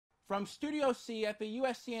From Studio C at the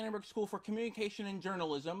USC Annenberg School for Communication and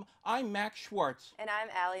Journalism, I'm Max Schwartz. And I'm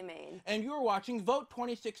Allie Main. And you're watching Vote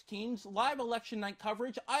 2016's live election night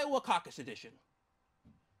coverage, Iowa Caucus Edition.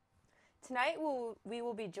 Tonight we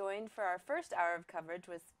will be joined for our first hour of coverage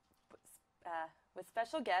with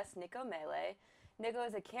special guest Nicco Mele. Nicco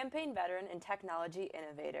is a campaign veteran and technology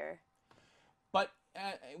innovator. But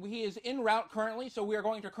he is en route currently, so we are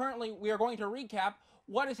going to recap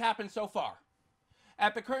what has happened so far.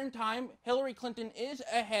 At the current time, Hillary Clinton is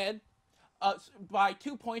ahead by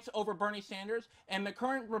 2 points over Bernie Sanders, and the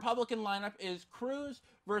current Republican lineup is Cruz,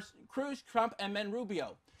 Trump, and then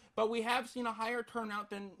Rubio. But we have seen a higher turnout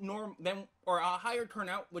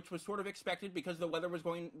which was sort of expected because the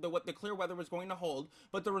clear weather was going to hold,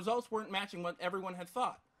 but the results weren't matching what everyone had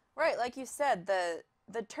thought. Right, like you said,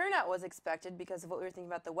 the turnout was expected because of what we were thinking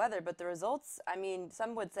about the weather, but the results, I mean,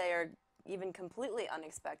 some would say are even completely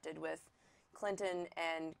unexpected, with Clinton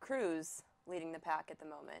and Cruz leading the pack at the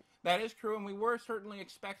moment. That is true, and we were certainly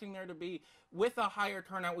expecting there to be, with a higher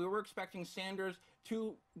turnout, we were expecting Sanders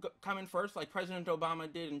to come in first, like President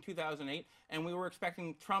Obama did in 2008, and we were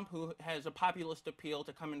expecting Trump, who has a populist appeal,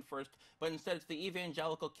 to come in first, but instead it's the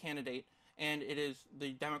evangelical candidate, and it is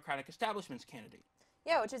the Democratic establishment's candidate.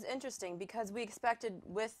 Yeah, which is interesting because we expected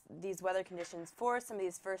with these weather conditions for some of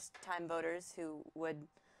these first-time voters who would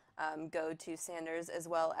go to Sanders, as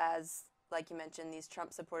well as, like you mentioned, these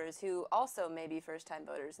Trump supporters who also may be first-time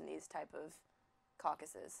voters in these type of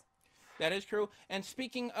caucuses. That is true. And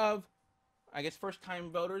speaking of, I guess,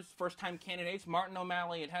 first-time voters, first-time candidates, Martin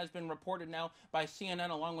O'Malley, it has been reported now by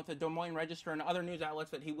CNN along with the Des Moines Register and other news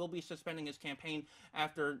outlets that he will be suspending his campaign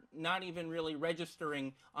after not even really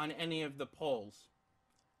registering on any of the polls.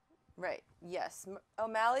 Right, yes.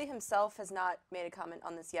 O'Malley himself has not made a comment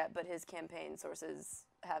on this yet, but his campaign sources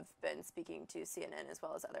have been speaking to CNN as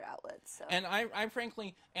well as other outlets. So. And I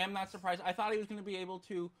frankly am not surprised. I thought he was going to be able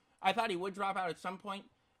to, I thought he would drop out at some point,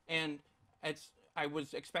 and I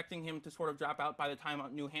was expecting him to sort of drop out by the time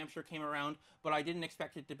New Hampshire came around, but I didn't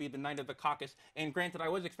expect it to be the night of the caucus. And granted, I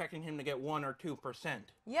was expecting him to get 1 or 2%.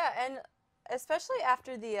 Yeah, and especially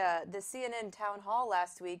after the CNN town hall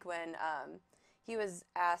last week when he was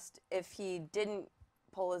asked if he didn't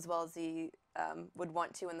poll as well as he would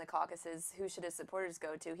want to in the caucuses, who should his supporters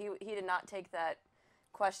go to? He did not take that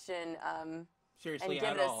question seriously and give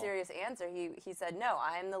at it all. A serious answer. He said, no,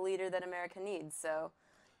 I am the leader that America needs. So,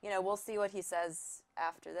 you know, we'll see what he says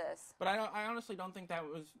after this. But I honestly don't think that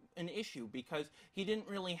was an issue because he didn't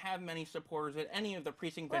really have many supporters at any of the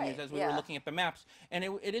precinct venues as we were looking at the maps. And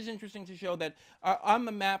it is interesting to show that on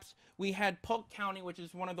the maps, we had Polk County, which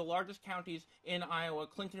is one of the largest counties in Iowa.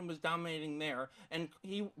 Clinton was dominating there. And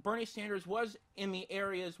Bernie Sanders was in the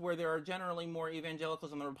areas where there are generally more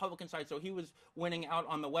evangelicals on the Republican side, so he was winning out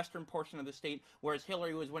on the western portion of the state, whereas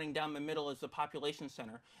Hillary was winning down the middle as the population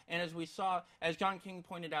center. And as we saw, as John King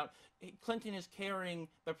pointed out, Clinton is carrying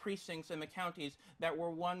the precincts and the counties that were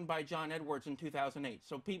won by John Edwards in 2008.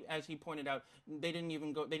 So, as he pointed out, they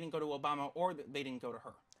didn't go to Obama, or they didn't go to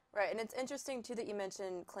her. Right, and it's interesting too that you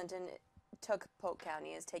mentioned Clinton took Polk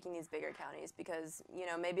County as taking these bigger counties because, you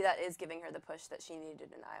know, maybe that is giving her the push that she needed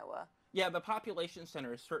in Iowa. Yeah, the population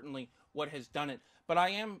center is certainly what has done it. But I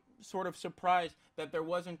am sort of surprised that there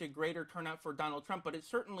wasn't a greater turnout for Donald Trump, but it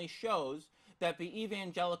certainly shows that the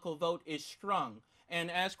evangelical vote is strong.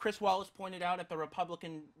 And as Chris Wallace pointed out at the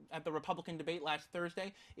Republican debate last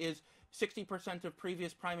Thursday, is 60% of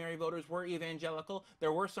previous primary voters were evangelical.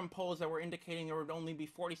 There were some polls that were indicating there would only be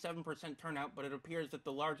 47% turnout, but it appears that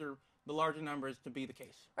the larger number is to be the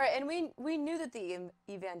case. Right, and we knew that the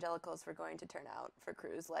evangelicals were going to turn out for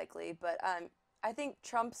Cruz likely, but I think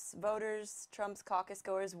Trump's voters, Trump's caucus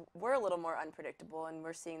goers were a little more unpredictable, and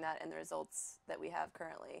we're seeing that in the results that we have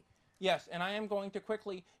currently. Yes, and I am going to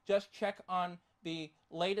quickly just check on the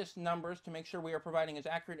latest numbers to make sure we are providing as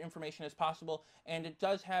accurate information as possible, and it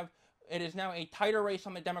is now a tighter race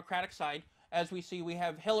on the Democratic side. As we see, we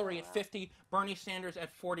have Hillary at 50, Bernie Sanders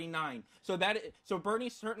at 49. So Bernie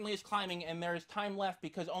certainly is climbing, and there is time left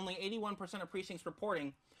because only 81% of precincts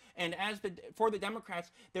reporting. And for the Democrats,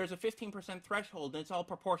 there's a 15% threshold, and it's all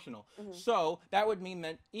proportional. Mm-hmm. So that would mean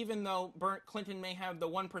that even though Clinton may have the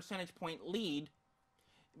 1 percentage point lead,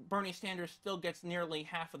 Bernie Sanders still gets nearly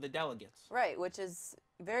half of the delegates. Right, which is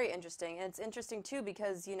very interesting. And it's interesting, too,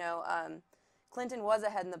 because, you know, Clinton was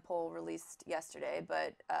ahead in the poll released yesterday,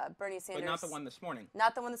 but Bernie Sanders... But not the one this morning.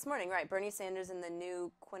 Not the one this morning, right. Bernie Sanders in the new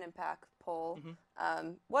Quinnipiac poll,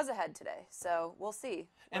 was ahead today. So we'll see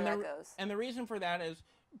where that goes. And the reason for that is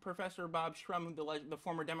Professor Bob Shrum, the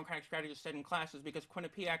former Democratic strategist, said in class is because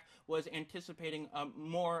Quinnipiac was anticipating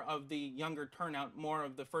more of the younger turnout, more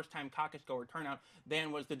of the first-time caucus-goer turnout than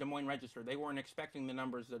was the Des Moines Register. They weren't expecting the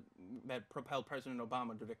numbers that propelled President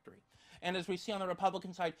Obama to victory. And as we see on the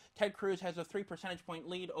Republican side, Ted Cruz has a 3 percentage point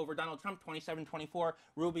lead over Donald Trump, 27-24.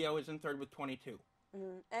 Rubio is in third with 22.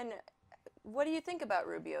 And what do you think about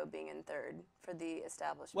Rubio being in third for the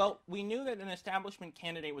establishment? Well, we knew that an establishment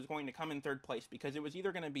candidate was going to come in third place because it was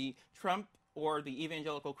either going to be Trump or the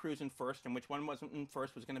evangelical Cruz in first, and which one wasn't in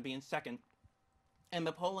first was going to be in second. And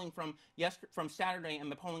the polling from Saturday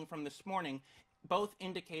and the polling from this morning both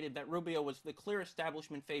indicated that Rubio was the clear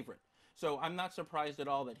establishment favorite. So I'm not surprised at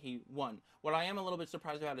all that he won. What I am a little bit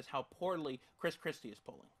surprised about is how poorly Chris Christie is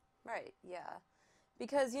polling. Right, yeah.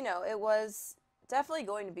 Because, you know, it was definitely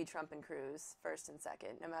going to be Trump and Cruz first and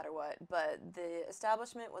second, no matter what. But the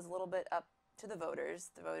establishment was a little bit up to the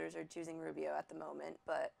voters. The voters are choosing Rubio at the moment.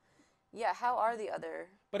 But, yeah, how are the other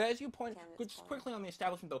But as you point, just quickly on the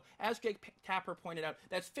establishment, though, as Jake Tapper pointed out,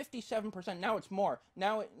 that's 57%. Now it's more.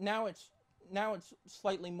 Now it's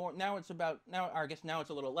slightly more. Now it's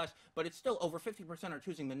a little less, but it's still over 50% are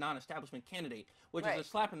choosing the non-establishment candidate, which is a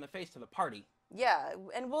slap in the face to the party. Yeah,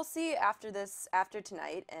 and we'll see after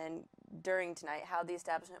tonight and during tonight how the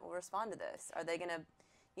establishment will respond to this. Are they going to,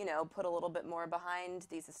 you know, put a little bit more behind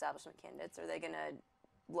these establishment candidates? Are they going to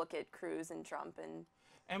look at Cruz and Trump and...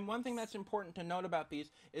 And one thing that's important to note about these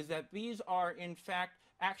is that these are, in fact,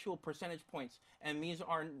 actual percentage points, and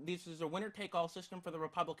this is a winner-take-all system for the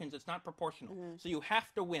Republicans. It's not proportional, so you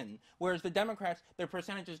have to win. Whereas the Democrats, their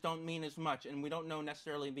percentages don't mean as much, and we don't know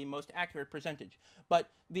necessarily the most accurate percentage. But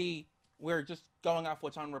we're just going off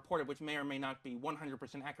what's unreported, which may or may not be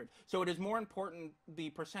 100% accurate. So it is more important.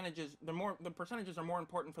 The percentages are more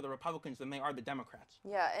important for the Republicans than they are the Democrats.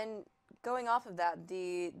 Yeah, and going off of that,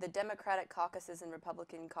 the Democratic caucuses and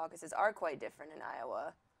Republican caucuses are quite different in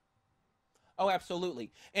Iowa. Oh,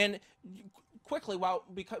 absolutely. And quickly,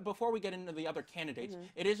 before we get into the other candidates,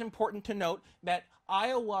 it is important to note that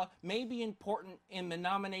Iowa may be important in the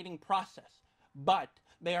nominating process, but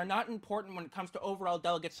they are not important when it comes to overall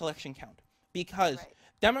delegate selection count, because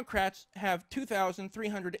Democrats have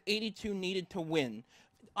 2,382 needed to win.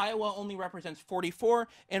 Iowa only represents 44,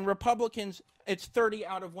 and Republicans, it's 30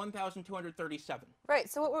 out of 1,237. Right,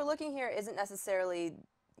 so what we're looking here isn't necessarily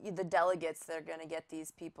the delegates that are going to get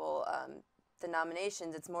these people the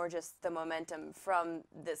nominations. It's more just the momentum from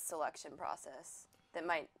this selection process that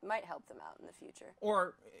might help them out in the future.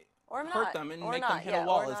 Or hurt them and make them hit a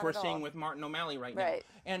wall, as we're seeing with Martin O'Malley right now.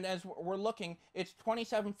 And as we're looking, it's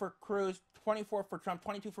 27 for Cruz, 24 for Trump,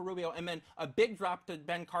 22 for Rubio, and then a big drop to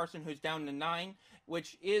Ben Carson, who's down to 9,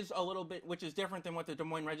 which is different than what the Des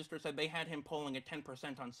Moines Register said. They had him polling at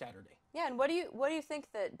 10% on Saturday. Yeah, and what do you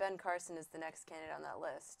think that Ben Carson is the next candidate on that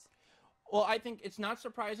list? Well, I think it's not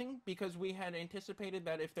surprising because we had anticipated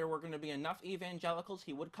that if there were going to be enough evangelicals,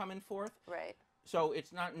 he would come in fourth. Right. So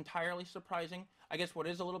it's not entirely surprising. I guess what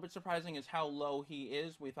is a little bit surprising is how low he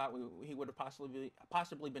is. We thought he would have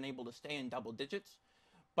possibly been able to stay in double digits.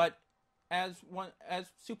 But as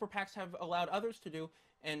super PACs have allowed others to do,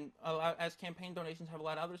 and as campaign donations have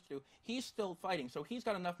allowed others to do, he's still fighting. So he's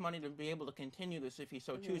got enough money to be able to continue this if he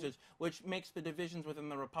so chooses, which makes the divisions within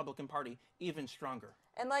the Republican Party even stronger.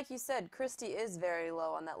 And like you said, Christie is very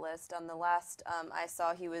low on that list. On the last I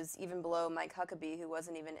saw, he was even below Mike Huckabee, who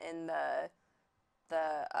wasn't even in the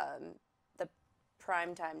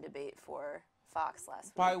primetime debate for Fox last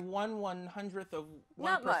week. By 1/100th of 1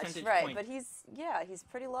 Not much, percentage right? point. But he's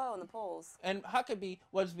pretty low in the polls. And Huckabee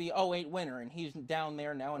was the 08 winner, and he's down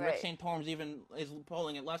there now. And Rick St. Torms even is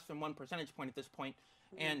polling at less than 1 percentage point at this point,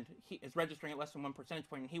 and he is registering at less than 1 percentage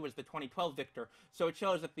point, and he was the 2012 victor. So it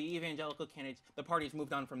shows that the evangelical candidates, the party's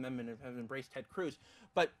moved on from them and have embraced Ted Cruz.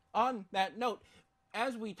 But on that note,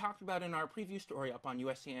 as we talked about in our preview story up on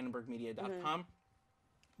USCAnnenbergmedia.com,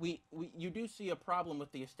 you do see a problem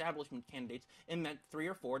with the establishment candidates in that 3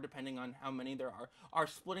 or 4, depending on how many there are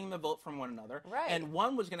splitting the vote from one another. Right. And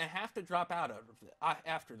one was going to have to drop out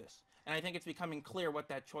after this. And I think it's becoming clear what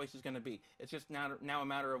that choice is going to be. It's just now a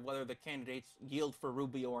matter of whether the candidates yield for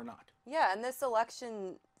Rubio or not. Yeah, and this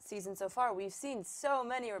election season so far, we've seen so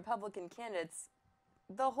many Republican candidates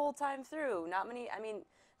the whole time through. Not many, I mean,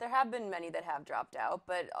 there have been many that have dropped out,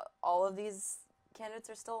 but all of these candidates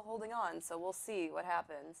are still holding on, so we'll see what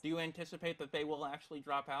happens. Do you anticipate that they will actually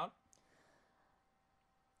drop out?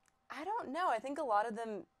 I don't know. I think a lot of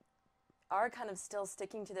them are kind of still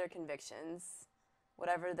sticking to their convictions,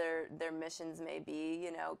 whatever their missions may be.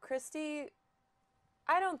 You know, Christie,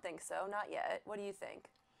 I don't think so, not yet. What do you think?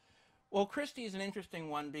 Well, Christie is an interesting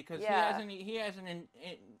one because he hasn't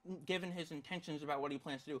given his intentions about what he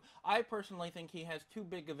plans to do. I personally think he has too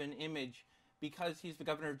big of an image because he's the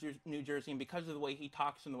governor of New Jersey and because of the way he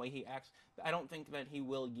talks and the way he acts. I don't think that he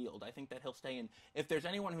will yield. I think that he'll stay in. If there's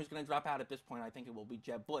anyone who's going to drop out at this point, I think it will be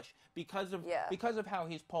Jeb Bush because of how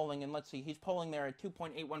he's polling. And let's see, he's polling there at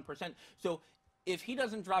 2.81%. So if he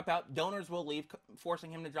doesn't drop out, donors will leave,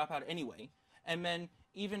 forcing him to drop out anyway. And then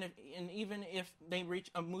even if they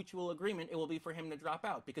reach a mutual agreement, it will be for him to drop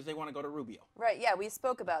out because they want to go to Rubio. Right, yeah, we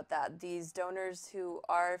spoke about that. These donors who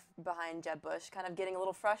are behind Jeb Bush kind of getting a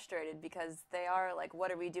little frustrated because they are like,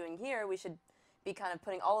 what are we doing here? We should be kind of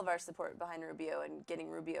putting all of our support behind Rubio and getting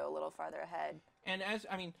Rubio a little farther ahead. And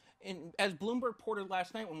as Bloomberg reported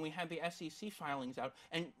last night when we had the SEC filings out,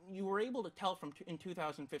 and you were able to tell in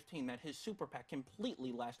 2015 that his super PAC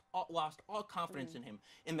completely lost all confidence in him.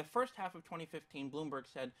 In the first half of 2015, Bloomberg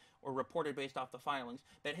said, or reported based off the filings,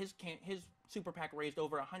 that his super PAC raised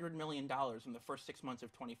over $100 million in the first 6 months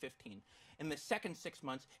of 2015. In the second 6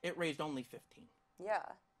 months, it raised only 15. Yeah,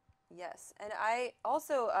 yes. And I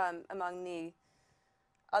also, among the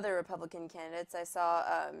other Republican candidates, I saw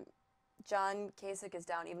John Kasich is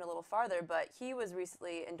down even a little farther, but he was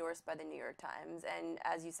recently endorsed by the New York Times, and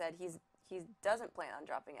as you said, he doesn't plan on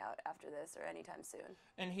dropping out after this or anytime soon.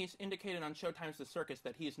 And he's indicated on Showtime's The Circus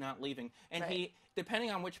that he's not leaving. And he,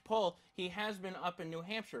 depending on which poll, he has been up in New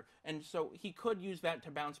Hampshire, and so he could use that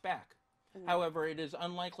to bounce back. However, it is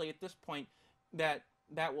unlikely at this point that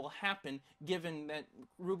will happen, given that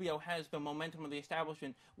Rubio has the momentum of the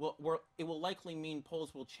establishment. It will likely mean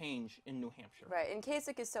polls will change in New Hampshire. Right, and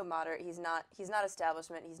Kasich is so moderate. He's not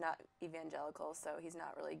establishment. He's not evangelical, so he's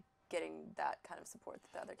not really getting that kind of support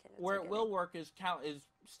that the other candidates Where are it will work is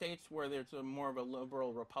states where there's more of a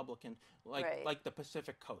liberal Republican, like the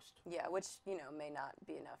Pacific Coast. Yeah, which may not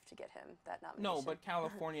be enough to get him that nomination. No, but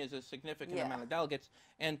California is a significant amount of delegates,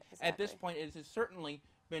 and at this point, it has certainly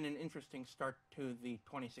been an interesting start to the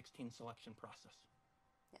 2016 selection process.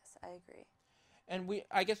 Yes, I agree. And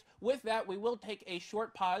I guess with that, we will take a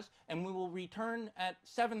short pause, and we will return at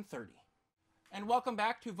 7:30. And welcome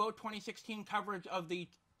back to Vote 2016 coverage of the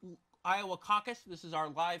Iowa Caucus. This is our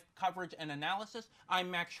live coverage and analysis. I'm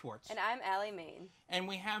Max Schwartz. And I'm Allie Main. And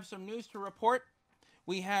we have some news to report.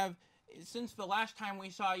 We have, since the last time we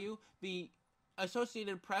saw you, the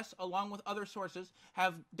Associated Press, along with other sources,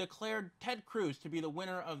 have declared Ted Cruz to be the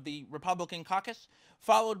winner of the Republican caucus,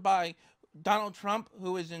 followed by Donald Trump,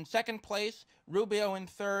 who is in second place, Rubio in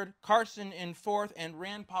third, Carson in fourth, and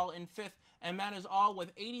Rand Paul in fifth, and that is all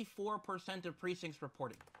with 84% of precincts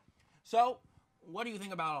reporting. So, what do you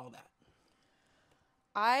think about all that?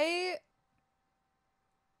 I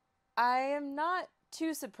am not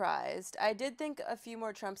too surprised. I did think a few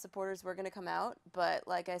more Trump supporters were going to come out, but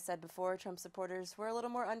like I said before, Trump supporters were a little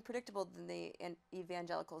more unpredictable than the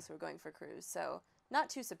evangelicals who were going for Cruz, so not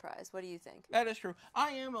too surprised. What do you think? That is true.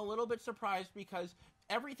 I am a little bit surprised because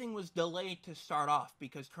everything was delayed to start off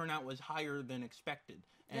because turnout was higher than expected,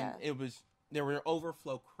 and there were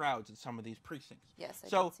overflow crowds at some of these precincts. Yes,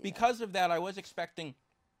 so because of that, I was expecting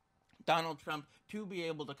Donald Trump to be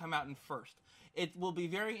able to come out in first. It will be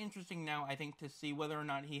very interesting now, I think, to see whether or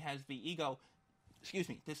not he has the ego,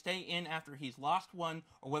 to stay in after he's lost one,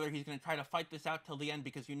 or whether he's going to try to fight this out till the end,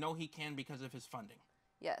 because he can because of his funding.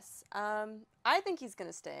 Yes. I think he's going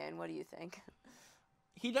to stay in. What do you think?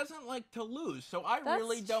 He doesn't like to lose, so I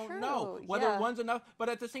really don't know whether one's enough. But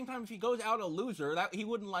at the same time, if he goes out a loser, he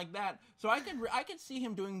wouldn't like that. So I could see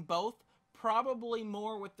him doing both, probably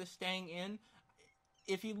more with the staying in.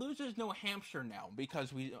 If he loses New Hampshire now,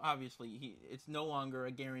 because it's no longer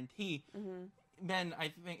a guarantee, then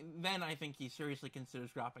I think he seriously considers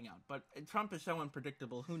dropping out. But Trump is so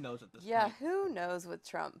unpredictable. Who knows at this point? Yeah, who knows with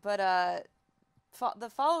Trump? But the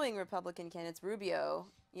following Republican candidates, Rubio,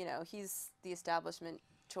 he's the establishment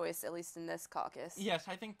choice, at least in this caucus. Yes,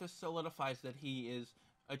 I think this solidifies that he is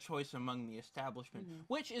a choice among the establishment,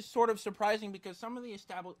 which is sort of surprising because some of the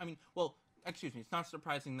it's not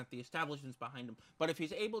surprising that the establishment's behind him, but if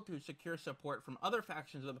he's able to secure support from other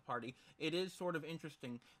factions of the party, it is sort of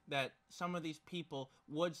interesting that some of these people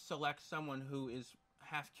would select someone who is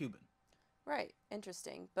half Cuban. Right,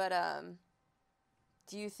 interesting. But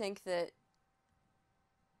do you think that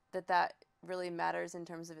really matters in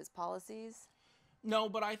terms of his policies? No,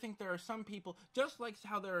 but I think there are some people, just like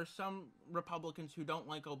how there are some Republicans who don't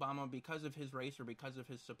like Obama because of his race or because of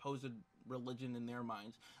his supposed religion in their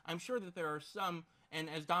minds. I'm sure that there are some, and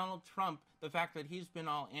as Donald Trump, the fact that he's been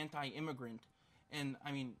all anti-immigrant, and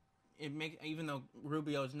I mean, even though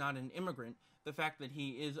Rubio is not an immigrant, the fact that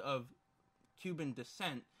he is of Cuban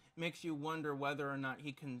descent makes you wonder whether or not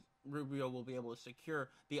he can Rubio will be able to secure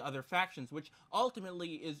the other factions, which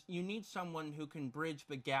ultimately is you need someone who can bridge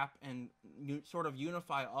the gap and sort of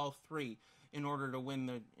unify all three in order to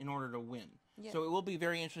win. Yeah. So it will be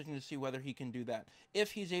very interesting to see whether he can do that.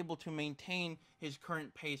 If he's able to maintain his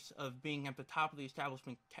current pace of being at the top of the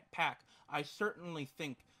establishment pack, I certainly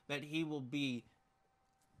think that he will be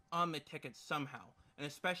on the ticket somehow, and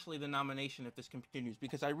especially the nomination if this continues,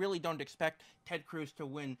 because I really don't expect Ted Cruz to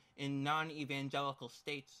win in non-evangelical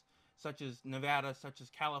states such as Nevada, such as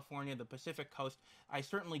California, the Pacific Coast. I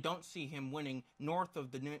certainly don't see him winning north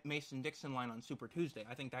of the Mason-Dixon line on Super Tuesday.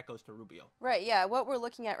 I think that goes to Rubio. Right, yeah. What we're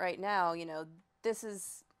looking at right now, this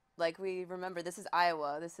is, like we remember, this is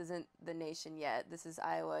Iowa. This isn't the nation yet. This is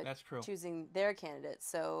Iowa choosing their candidate.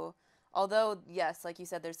 So although, yes, like you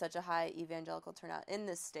said, there's such a high evangelical turnout in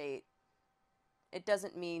this state, it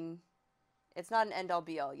doesn't mean it's not an end-all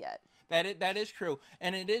be-all yet. That is true,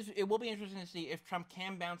 and it will be interesting to see if Trump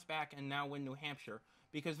can bounce back and now win New Hampshire,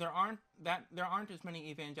 because there aren't as many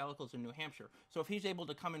evangelicals in New Hampshire. So if he's able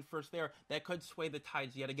to come in first there, that could sway the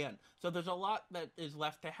tides yet again. So there's a lot that is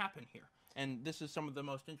left to happen here, and this is some of the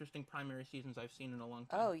most interesting primary seasons I've seen in a long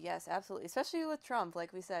time. Oh yes, absolutely, especially with Trump,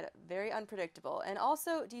 like we said, very unpredictable. And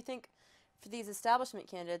also, do you think for these establishment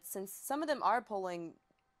candidates, since some of them are polling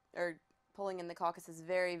in the caucuses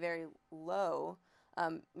very, very low,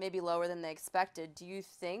 maybe lower than they expected, do you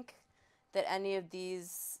think that any of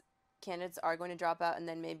these candidates are going to drop out and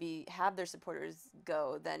then maybe have their supporters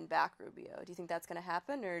go, then back Rubio? Do you think that's going to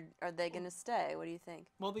happen, or are they going to stay? What do you think?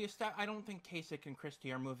 Well, I don't think Kasich and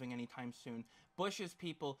Christie are moving anytime soon. Bush's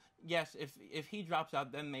people, yes, if he drops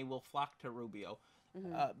out, then they will flock to Rubio.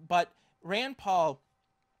 Mm-hmm. But Rand Paul,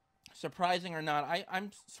 surprising or not,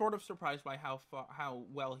 I'm sort of surprised by how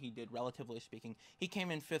well he did, relatively speaking. He came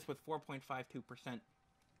in fifth with 4.52%.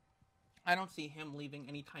 I don't see him leaving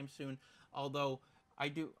anytime soon, although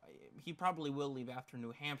he probably will leave after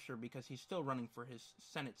New Hampshire because he's still running for his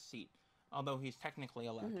Senate seat, although he's technically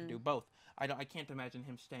allowed to do both. I can't imagine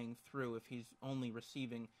him staying through if he's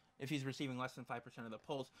receiving less than 5% of the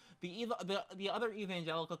polls. The other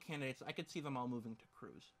evangelical candidates, I could see them all moving to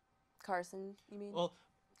Cruz. Carson, you mean? Well,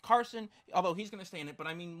 Carson, although he's going to stay in it, but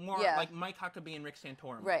I mean more like Mike Huckabee and Rick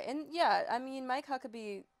Santorum. Right, and yeah, I mean, Mike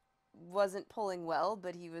Huckabee wasn't polling well,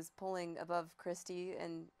 but he was polling above Christie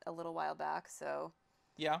a little while back, so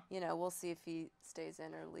yeah, we'll see if he stays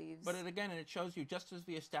in or leaves. But it shows you, just as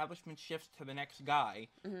the establishment shifts to the next guy,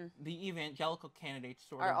 the evangelical candidates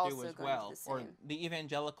sort of do as well, or the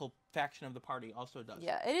evangelical faction of the party also does.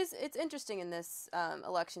 Yeah, it's interesting in this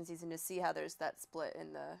election season to see how there's that split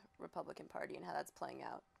in the Republican Party and how that's playing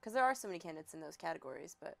out, because there are so many candidates in those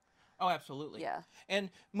categories, but. Oh, absolutely. Yeah. And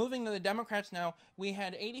moving to the Democrats now, we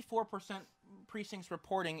had 84% precincts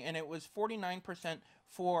reporting, and it was 49%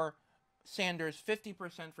 for Sanders,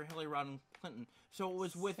 50% for Hillary Rodham Clinton. So it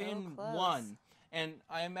was within one. And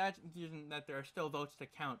I imagine that there are still votes to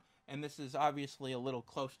count, and this is obviously a little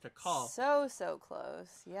close to call. So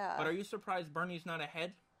close, yeah. But are you surprised Bernie's not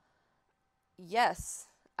ahead? Yes.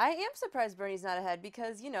 I am surprised Bernie's not ahead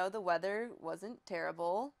because, the weather wasn't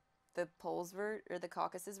terrible. The the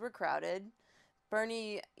caucuses were crowded.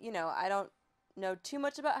 Bernie, I don't know too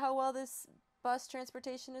much about how well this bus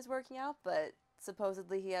transportation is working out, but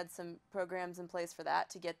supposedly he had some programs in place for that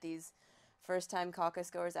to get these first-time caucus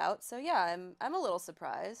goers out. So yeah, I'm a little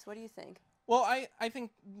surprised. What do you think? Well, I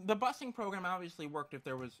think the busing program obviously worked if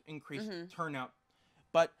there was increased turnout,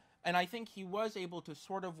 and I think he was able to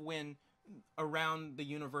sort of win around the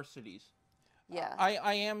universities. Yeah.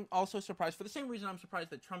 I am also surprised, for the same reason I'm surprised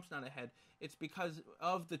that Trump's not ahead. It's because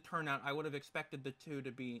of the turnout. I would have expected the two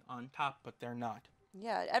to be on top, but they're not.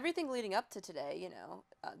 Yeah, everything leading up to today,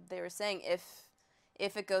 they were saying if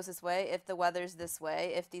it goes this way, if the weather's this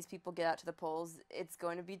way, if these people get out to the polls, it's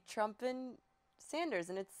going to be Trump and Sanders,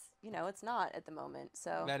 and it's not at the moment.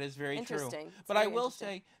 So that is very interesting. True. But I will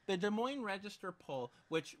say the Des Moines Register poll,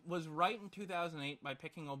 which was right in 2008 by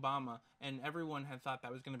picking Obama, and everyone had thought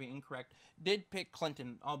that was going to be incorrect, did pick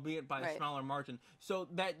Clinton, albeit by a smaller margin. So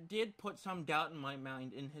that did put some doubt in my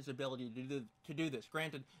mind in his ability to do this.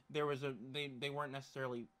 Granted, there was they weren't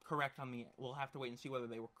necessarily correct on the. We'll have to wait and see whether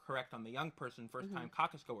they were correct on the young person first-time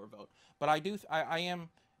caucus goer vote. But I am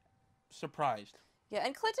surprised. Yeah,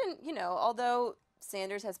 and Clinton, although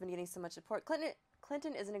Sanders has been getting so much support,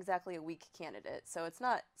 Clinton isn't exactly a weak candidate, so it's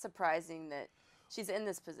not surprising that she's in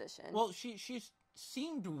this position. Well, she's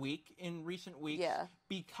seemed weak in recent weeks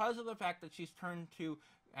because of the fact that she's turned to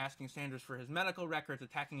asking Sanders for his medical records,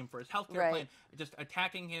 attacking him for his health care plan, just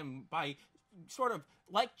attacking him by sort of,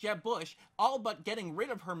 like Jeb Bush, all but getting rid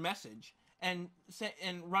of her message and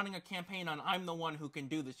running a campaign on I'm the one who can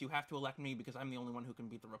do this. You have to elect me because I'm the only one who can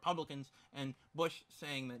beat the Republicans. And Bush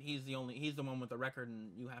saying that he's the one with the record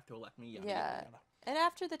and you have to elect me. Yada, yeah. Yada, yada. And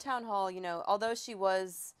after the town hall, although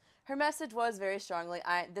her message was very strongly,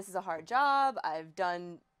 this is a hard job. I've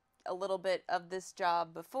done a little bit of this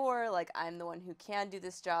job before. Like, I'm the one who can do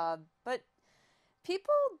this job. But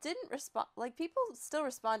people didn't respond. Like, people still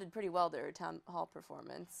responded pretty well to her town hall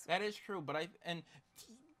performance. That is true, but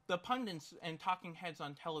the pundits and talking heads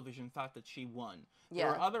on television thought that she won. Yeah.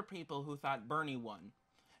 There were other people who thought Bernie won.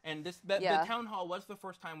 And the town hall was the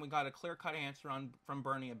first time we got a clear-cut answer from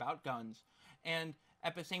Bernie about guns. And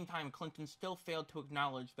at the same time, Clinton still failed to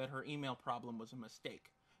acknowledge that her email problem was a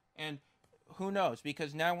mistake. And who knows?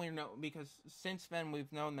 Because now we know. Because since then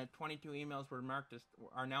we've known that 22 emails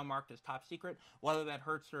are now marked as top secret. Whether that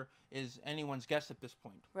hurts her is anyone's guess at this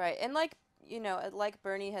point. Right, and like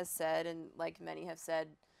Bernie has said, and like many have said,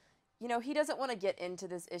 he doesn't want to get into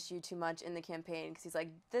this issue too much in the campaign because he's like,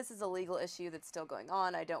 this is a legal issue that's still going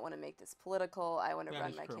on. I don't want to make this political. I want to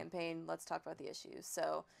run my campaign. Let's talk about the issues.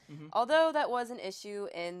 So, although that was an issue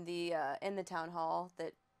in the town hall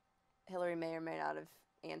that Hillary may or may not have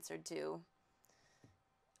answered to,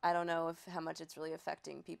 I don't know how much it's really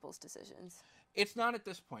affecting people's decisions. It's not at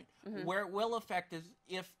this point. Where it will affect is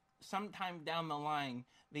if sometime down the line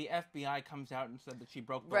the FBI comes out and said that she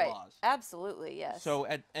broke the laws. Absolutely, yes. So,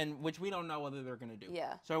 and which we don't know whether they're going to do.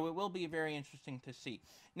 Yeah. So it will be very interesting to see.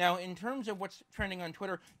 Now, in terms of what's trending on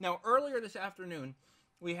Twitter, earlier this afternoon,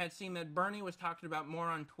 we had seen that Bernie was talking about more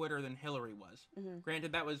on Twitter than Hillary was.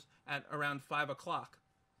 Granted, that was at around 5 o'clock.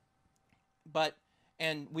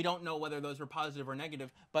 And we don't know whether those were positive or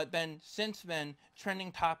negative. But then, since then,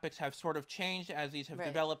 trending topics have sort of changed as these have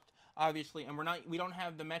developed. Obviously, and we don't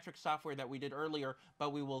have the metric software that we did earlier,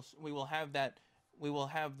 but we will have that. We will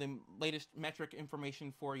have the latest metric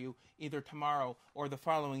information for you either tomorrow or the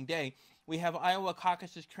following day. We have Iowa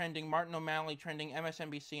caucuses trending, Martin O'Malley trending,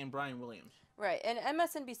 MSNBC, and Brian Williams. Right, and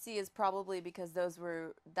MSNBC is probably because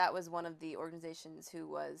that was one of the organizations who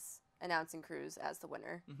was announcing Cruz as the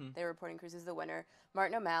winner. They were reporting Cruz as the winner.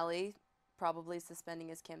 Martin O'Malley probably suspending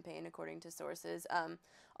his campaign, according to sources.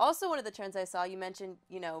 Also, one of the trends I saw, you mentioned,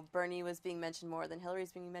 Bernie was being mentioned more than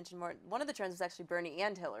Hillary's being mentioned more. One of the trends was actually Bernie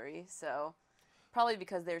and Hillary, so probably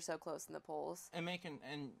because they're so close in the polls.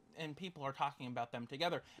 And people are talking about them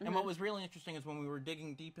together. And what was really interesting is when we were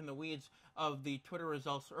digging deep in the weeds of the Twitter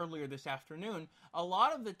results earlier this afternoon, a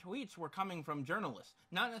lot of the tweets were coming from journalists,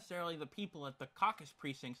 not necessarily the people at the caucus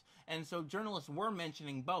precincts. And so journalists were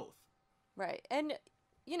mentioning both. Right, and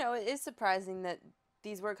it is surprising that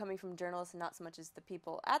these were coming from journalists and not so much as the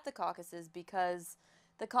people at the caucuses, because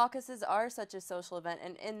the caucuses are such a social event.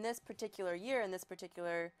 And in this particular year, in this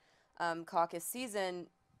particular caucus season,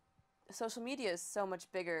 social media is so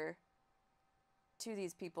much bigger to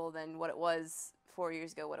these people than what it was 4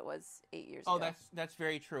 years ago, what it was 8 years ago. Oh, that's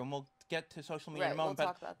very true. And we'll get to social media in a moment. We'll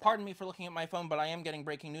talk about that. Pardon me for looking at my phone, but I am getting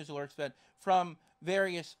breaking news alerts that from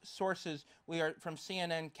various sources, we are from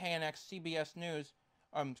CNN, KNX, CBS News,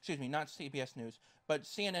 not CBS News, but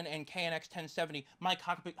CNN and KNX 1070, Mike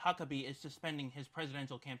Huckabee is suspending his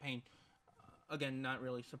presidential campaign. Again, not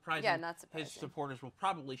really surprising. Yeah, not surprising. His supporters will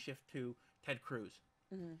probably shift to Ted Cruz.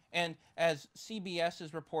 And as CBS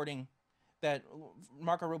is reporting that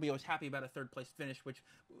Marco Rubio is happy about a third-place finish, which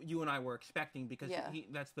you and I were expecting because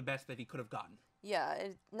that's the best that he could have gotten. Yeah,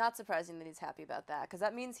 it's not surprising that he's happy about that, because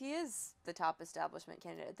that means he is the top establishment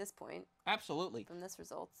candidate at this point. Absolutely. From these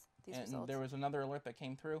results. There was another alert that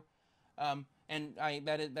came through, and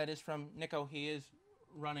that is from Nicco. He is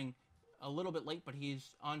running a little bit late, but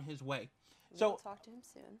he's on his way. We'll talk to him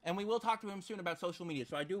soon. And we will talk to him soon about social media.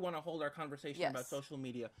 So I do want to hold our conversation about social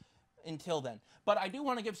media until then. But I do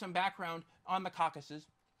want to give some background on the caucuses,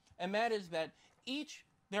 and that is that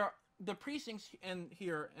the precincts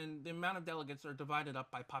here and the amount of delegates are divided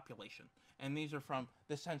up by population. And these are from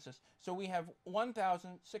the census. So we have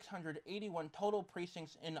 1,681 total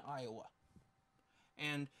precincts in Iowa.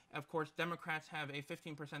 And, of course, Democrats have a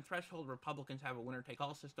 15% threshold. Republicans have a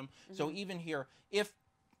winner-take-all system. So even here, if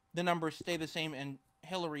the numbers stay the same and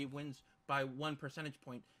Hillary wins by 1 percentage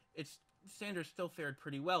point, Sanders still fared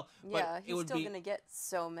pretty well. Yeah, he's still going to get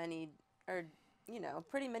so many, or,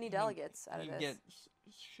 pretty many delegates out of this. He'd get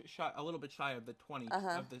a little bit shy of the 20,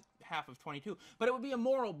 of the half of 22. But it would be a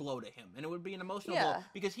moral blow to him, and it would be an emotional blow,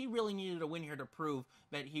 because he really needed a win here to prove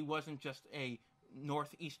that he wasn't just a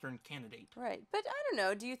northeastern candidate. Right, but I don't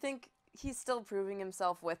know. Do you think he's still proving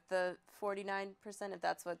himself with the 49%, if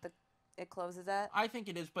that's what it closes at? I think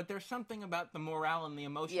it is, but there's something about the morale and the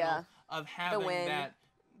emotional of having that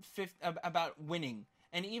about winning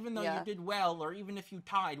And even though you did well, or even if you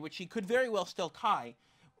tied, which he could very well still tie,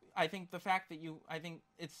 I think the fact that I think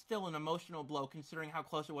it's still an emotional blow considering how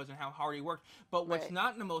close it was and how hard he worked. But what's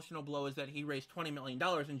not an emotional blow is that he raised $20 million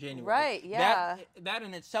in January. Right, yeah. That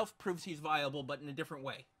in itself proves he's viable, but in a different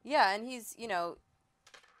way. Yeah, and he's,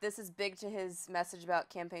 this is big to his message about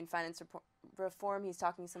campaign finance reform. He's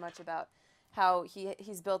talking so much about how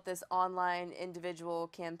he's built this online individual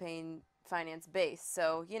campaign finance base.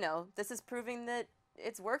 So, this is proving that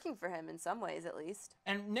it's working for him in some ways, at least.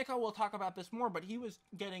 And Nicco will talk about this more, but he was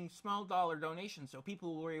getting small dollar donations, so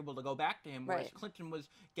people were able to go back to him, whereas Clinton was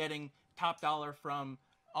getting top dollar from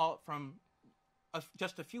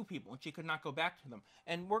just a few people, and she could not go back to them.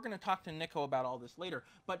 And we're going to talk to Nicco about all this later,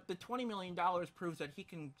 but the $20 million proves that he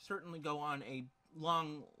can certainly go on a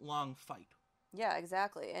long, long fight. Yeah,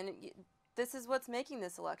 exactly. And this is what's making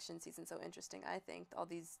this election season so interesting, I think. All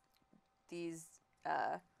these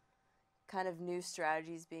kind of new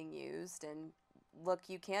strategies being used, and look,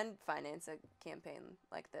 you can finance a campaign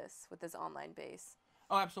like this with this online base.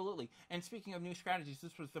 Oh, absolutely. And speaking of new strategies,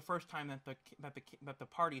 this was the first time that the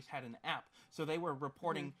parties had an app, so they were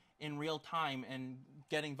reporting in real time and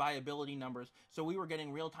getting viability numbers. So we were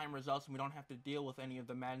getting real-time results, and we don't have to deal with any of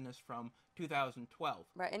the madness from 2012.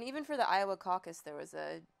 Right, and even for the Iowa caucus, there was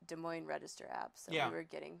a Des Moines Register app, so we were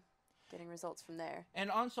getting results from there.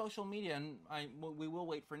 And on social media, and we will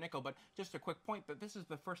wait for Nicco, but just a quick point that this is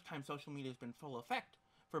the first time social media has been full effect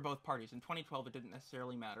for both parties. In 2012, it didn't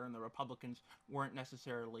necessarily matter, and the Republicans weren't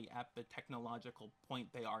necessarily at the technological point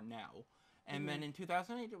they are now. And then in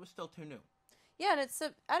 2008, it was still too new. Yeah,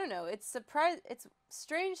 and I don't know, it's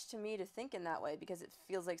strange to me to think in that way, because it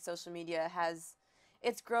feels like social media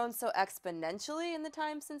it's grown so exponentially in the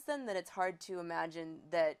time since then that it's hard to imagine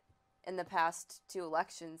that in the past 2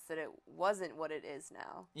 elections that it wasn't what it is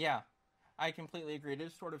now. Yeah, I completely agree. It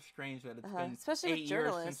is sort of strange that it's been especially 8 with years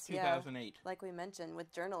journalists, since 2008. Like we mentioned,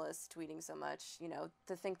 with journalists tweeting so much,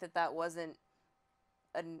 to think that wasn't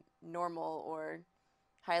a normal or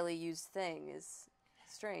highly used thing is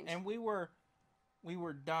strange. And we were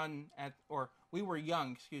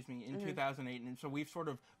young, in 2008, and so we've sort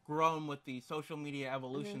of grown with the social media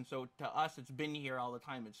evolution. So to us, it's been here all the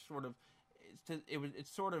time.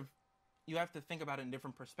 You have to think about it in a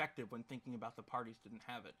different perspective when thinking about the parties didn't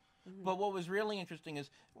have it. But what was really interesting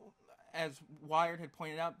is, as Wired had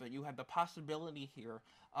pointed out, that you had the possibility here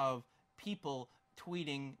of people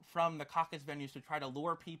tweeting from the caucus venues to try to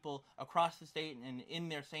lure people across the state and in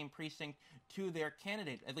their same precinct to their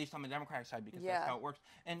candidate, at least on the Democratic side, because that's how it works.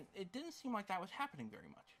 And it didn't seem like that was happening very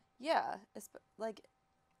much. Yeah,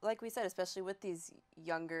 like we said, especially with these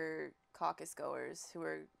younger caucus goers who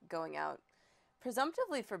are going out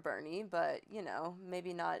presumptively for Bernie, but,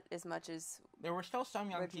 maybe not as much as there were still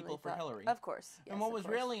some young people for Hillary. Of course. Yes, and what was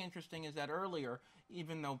really interesting is that earlier,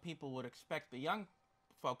 even though people would expect the young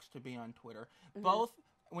folks to be on Twitter, both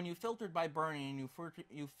when you filtered by Bernie and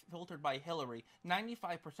you filtered by Hillary,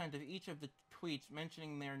 95% of each of the tweets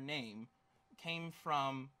mentioning their name came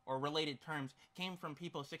from, or related terms, came from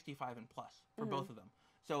people 65 and plus for both of them.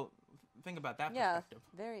 So think about that perspective.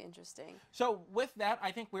 Yeah, very interesting. So with that,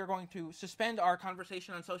 I think we're going to suspend our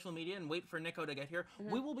conversation on social media and wait for Nicco to get here.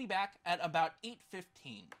 We will be back at about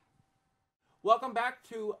 8:15. Welcome back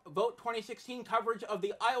to Vote 2016 coverage of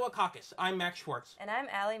the Iowa caucus. I'm Max Schwartz. And I'm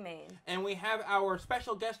Allie Main. And we have our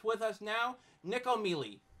special guest with us now, Nicco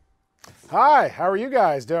Mele. Hi, how are you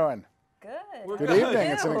guys doing? Good. Good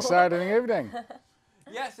evening. It's an exciting evening.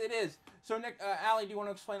 Yes, it is. So, Allie, do you want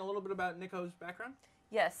to explain a little bit about Nicco's background?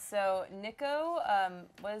 Yes, so Nicco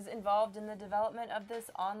was involved in the development of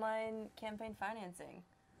this online campaign financing,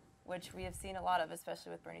 which we have seen a lot of,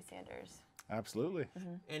 especially with Bernie Sanders. Absolutely.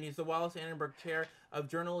 And he's the Wallace Annenberg Chair of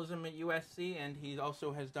Journalism at USC, and he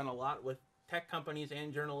also has done a lot with tech companies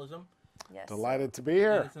and journalism. Yes. Delighted to be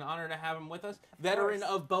here. And it's an honor to have him with us. Veteran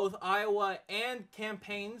of both Iowa and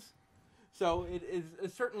campaigns. So it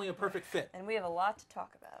is certainly a perfect fit. And we have a lot to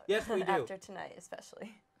talk about. Yes, we do. After tonight,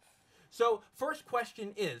 especially. So, first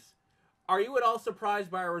question is, are you at all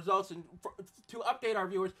surprised by our results? And to update our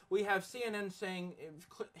viewers, we have CNN saying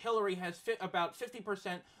Hillary has about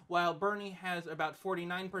 50%, while Bernie has about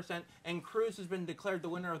 49%, and Cruz has been declared the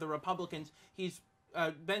winner of the Republicans. He's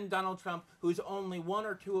then Donald Trump, who's only 1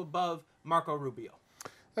 or 2 above Marco Rubio.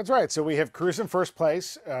 That's right. So we have Cruz in first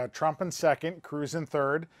place, Trump in second, Cruz in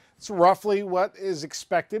third. It's roughly what is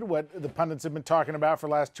expected, what the pundits have been talking about for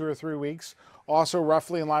the last 2 or 3 weeks. Also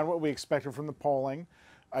roughly in line with what we expected from the polling.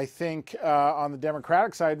 I think on the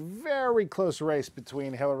Democratic side, very close race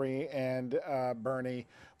between Hillary and Bernie.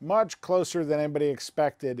 much closer than anybody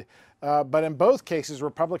expected. But in both cases,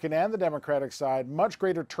 Republican and the Democratic side, much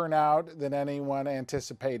greater turnout than anyone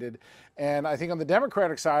anticipated. And I think on the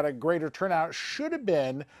Democratic side, a greater turnout should have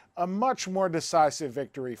been a much more decisive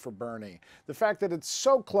victory for Bernie. The fact that it's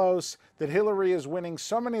so close, that Hillary is winning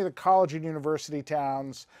so many of the college and university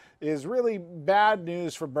towns, is really bad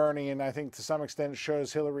news for Bernie, and I think to some extent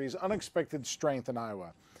shows Hillary's unexpected strength in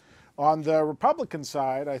Iowa. On the Republican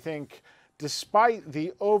side, I think despite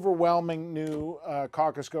the overwhelming new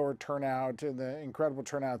caucus goer turnout and the incredible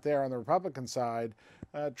turnout there on the Republican side,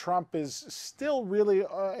 Trump is still really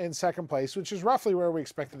in second place, which is roughly where we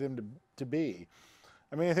expected him to be.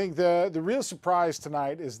 I mean, I think the real surprise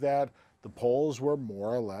tonight is that the polls were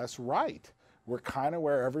more or less right. We're kind of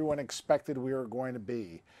where everyone expected we were going to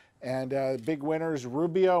be. And big winners,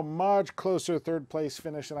 Rubio, much closer third place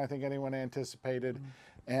finish than I think anyone anticipated.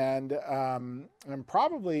 And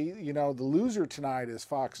probably, you know, the loser tonight is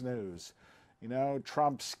Fox News. You know,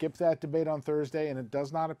 Trump skipped that debate on Thursday, and it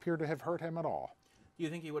does not appear to have hurt him at all. Do you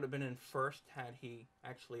think he would have been in first had he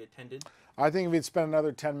actually attended? I think if he'd spent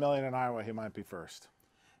another $10 million in Iowa, he might be first.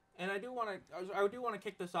 And I do want to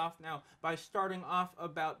kick this off now by starting off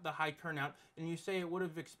about the high turnout. And you say it would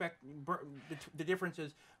have expected the difference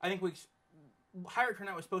is I think higher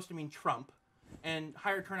turnout was supposed to mean Trump, and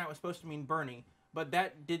higher turnout was supposed to mean Bernie, but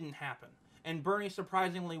that didn't happen. And Bernie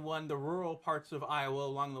surprisingly won the rural parts of Iowa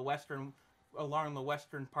along the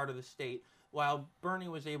western part of the state, while Bernie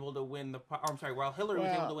was able to win while Hillary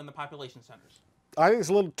was able to win the population centers. I think it's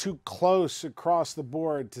a little too close across the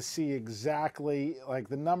board to see exactly, like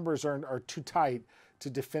the numbers are too tight to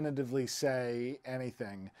definitively say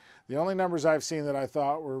anything. The only numbers I've seen that I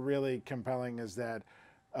thought were really compelling is that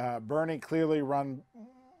Bernie clearly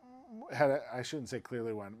I shouldn't say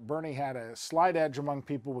clearly won. Bernie had a slight edge among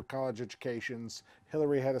people with college educations.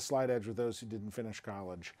 Hillary had a slight edge with those who didn't finish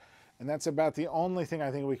college. And that's about the only thing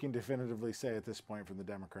I think we can definitively say at this point from the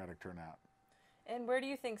Democratic turnout. And where do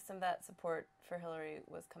you think some of that support for Hillary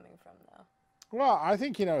was coming from, though? Well, I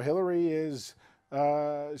think, you know, Hillary is,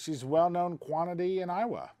 she's a well-known quantity in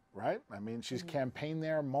Iowa, right? I mean, she's campaigned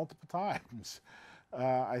there multiple times.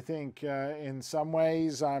 I think in some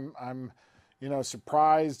ways I'm you know,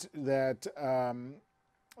 surprised that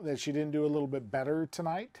that she didn't do a little bit better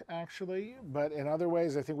tonight, actually. But in other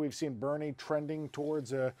ways, I think we've seen Bernie trending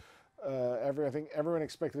towards I think everyone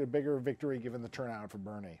expected a bigger victory given the turnout for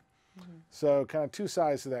Bernie. So kind of two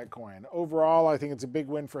sides to that coin. Overall, I think it's a big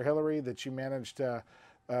win for Hillary that she managed to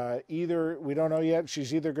we don't know yet,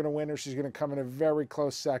 she's either going to win or she's going to come in a very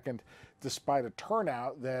close second, despite a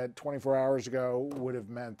turnout that 24 hours ago would have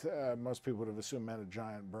meant, most people would have assumed meant a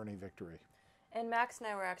giant Bernie victory. And Max and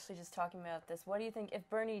I were actually just talking about this. What do you think if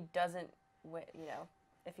Bernie doesn't win, you know,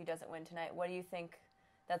 if he doesn't win tonight, what do you think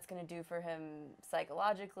that's going to do for him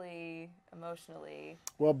psychologically, emotionally?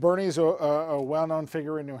 Well, Bernie's a well-known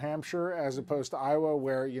figure in New Hampshire as opposed to Iowa,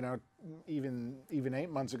 where, you know, even 8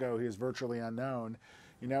 months ago he was virtually unknown.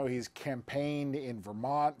 You know, he's campaigned in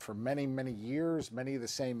Vermont for many, many years, many of the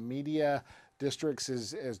same media districts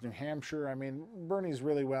as New Hampshire. I mean, Bernie's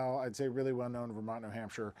really well known in Vermont, New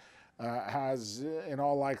Hampshire. Has, in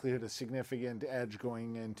all likelihood, a significant edge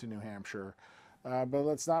going into New Hampshire. But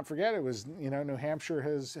let's not forget, it was, you know, New Hampshire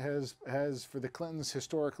has for the Clintons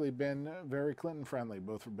historically been very Clinton friendly,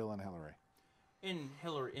 both for Bill and Hillary. In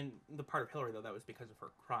the part of Hillary, though, that was because of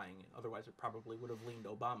her crying. Otherwise, it probably would have leaned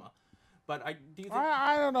Obama. But do you think...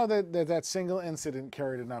 I don't know that single incident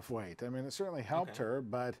carried enough weight. I mean, it certainly helped her,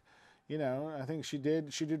 but, you know, I think she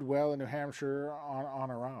did well in New Hampshire on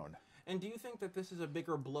her own. And do you think that this is a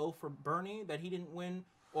bigger blow for Bernie that he didn't win,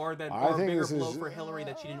 or a bigger blow for Hillary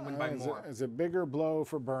that she didn't win by more? It's a bigger blow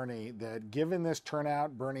for Bernie that, given this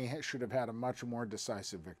turnout, Bernie should have had a much more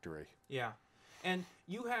decisive victory. Yeah. And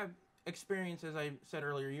you have experience, as I said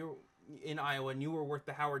earlier, you in Iowa, and you were with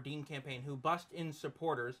the Howard Dean campaign, who bussed in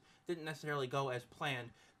supporters, didn't necessarily go as planned.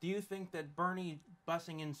 Do you think that Bernie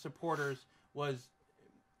bussing in supporters was,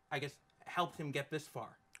 I guess, helped him get this far?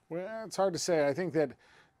 Well, it's hard to say. I think that,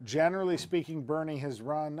 generally speaking, Bernie has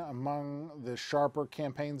run among the sharper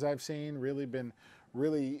campaigns I've seen, really been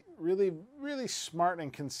really smart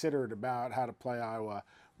and considered about how to play Iowa.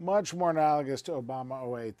 Much more analogous to Obama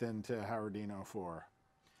 2008 than to Howard Dean 2004.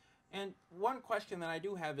 And one question that I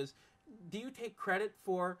do have is, do you take credit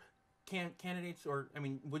for candidates, or, I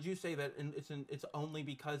mean, would you say that it's only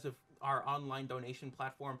because of our online donation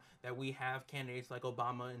platform that we have candidates like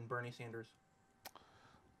Obama and Bernie Sanders?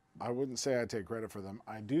 I wouldn't say I take credit for them.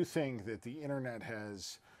 I do think that the internet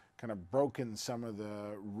has kind of broken some of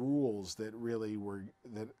the rules that really were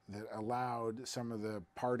that allowed some of the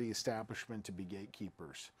party establishment to be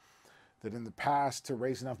gatekeepers. that in the past, to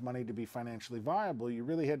raise enough money to be financially viable, you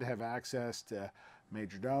really had to have access to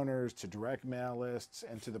major donors, to direct mail lists,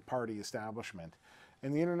 and to the party establishment.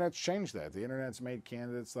 And the internet's changed that. The internet's made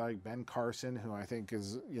candidates like Ben Carson, who I think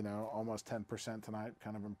is, almost 10% tonight,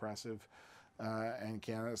 kind of impressive, and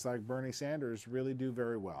candidates like Bernie Sanders really do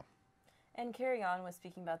very well. And carrying on with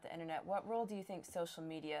speaking about the internet, what role do you think social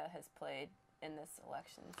media has played in this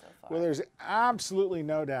election so far? Well, there's absolutely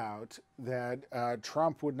no doubt that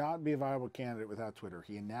Trump would not be a viable candidate without Twitter.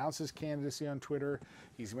 He announced his candidacy on Twitter.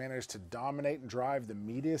 He's managed to dominate and drive the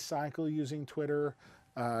media cycle using Twitter.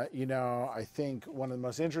 I think one of the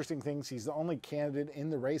most interesting things, he's the only candidate in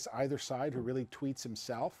the race, either side, who really tweets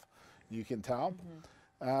himself. You can tell.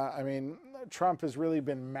 Trump has really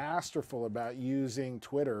been masterful about using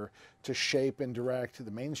Twitter to shape and direct the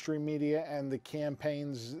mainstream media and the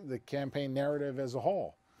campaign narrative as a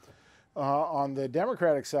whole. On the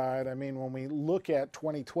Democratic side, when we look at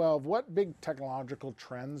 2012, what big technological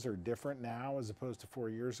trends are different now as opposed to 4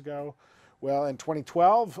 years ago? Well, in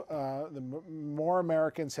 2012, more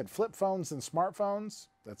Americans had flip phones than smartphones.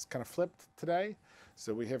 That's kind of flipped today.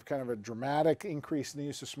 So we have kind of a dramatic increase in the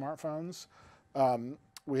use of smartphones.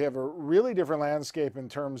 We have a really different landscape in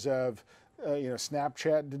terms of,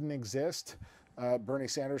 Snapchat didn't exist. Bernie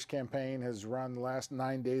Sanders' campaign has run the last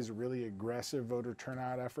 9 days a really aggressive voter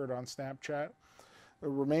turnout effort on Snapchat. It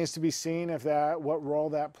remains to be seen what role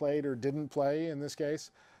that played or didn't play in this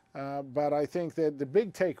case. But I think that the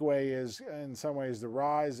big takeaway is, in some ways, the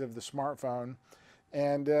rise of the smartphone,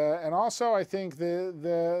 and also I think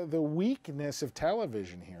the weakness of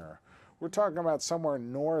television here. We're talking about somewhere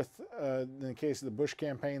north, in the case of the Bush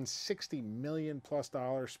campaign, $60 million plus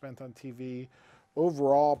spent on TV.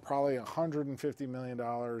 Overall, probably $150 million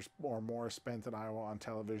or more spent in Iowa on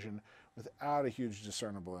television without a huge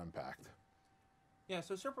discernible impact. Yeah,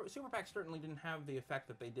 so Super PACs certainly didn't have the effect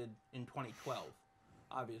that they did in 2012,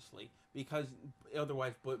 obviously, because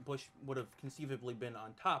otherwise Bush would have conceivably been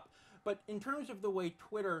on top. But in terms of the way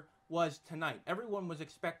Twitter was tonight, everyone was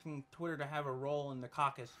expecting Twitter to have a role in the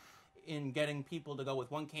caucus in getting people to go with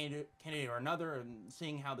one candidate or another and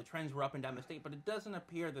seeing how the trends were up and down the state, but it doesn't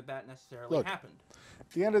appear that necessarily happened. At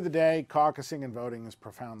the end of the day, caucusing and voting is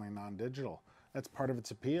profoundly non-digital. That's part of its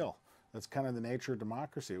appeal. That's kind of the nature of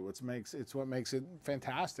democracy. It's what makes it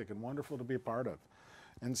fantastic and wonderful to be a part of.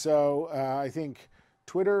 And so I think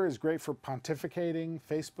Twitter is great for pontificating.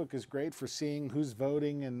 Facebook is great for seeing who's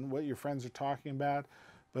voting and what your friends are talking about.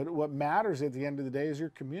 But what matters at the end of the day is your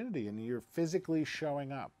community, and you're physically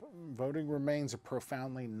showing up. Voting remains a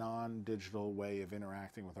profoundly non-digital way of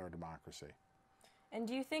interacting with our democracy. And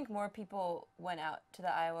do you think more people went out to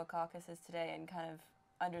the Iowa caucuses today and kind of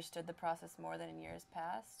understood the process more than in years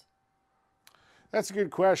past? That's a good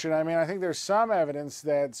question. I think there's some evidence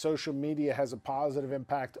that social media has a positive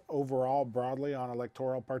impact overall broadly on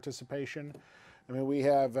electoral participation. We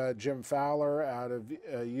have Jim Fowler out of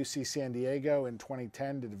UC San Diego in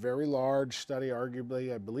 2010 did a very large study,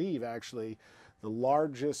 arguably, I believe, actually, the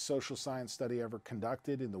largest social science study ever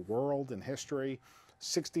conducted in the world in history.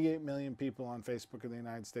 68 million people on Facebook in the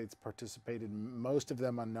United States participated, most of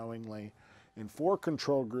them unknowingly, in 4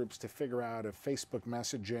 control groups to figure out if Facebook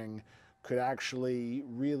messaging could actually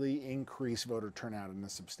really increase voter turnout in a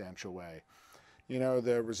substantial way.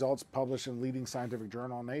 The results published in leading scientific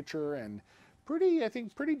journal Nature and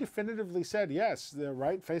pretty definitively said, yes, the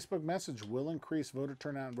right Facebook message will increase voter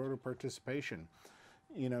turnout and voter participation.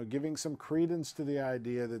 Giving some credence to the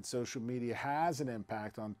idea that social media has an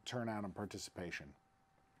impact on turnout and participation.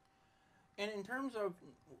 And in terms of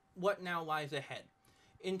what now lies ahead,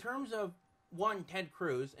 in terms of 1, Ted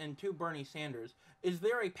Cruz, and 2, Bernie Sanders, is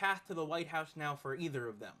there a path to the White House now for either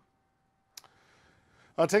of them?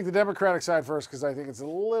 I'll take the Democratic side first because I think it's a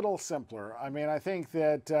little simpler. I think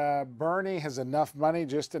that Bernie has enough money.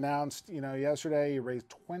 Just announced, yesterday he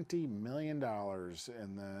raised $20 million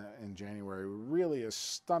in January. Really a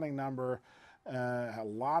stunning number. A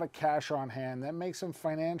lot of cash on hand. That makes him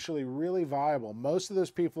financially really viable. Most of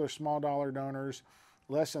those people are small dollar donors.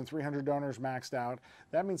 Less than 300 donors maxed out.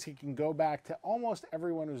 That means he can go back to almost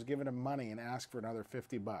everyone who's given him money and ask for another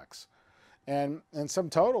 $50. And sum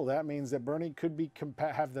total, that means that Bernie could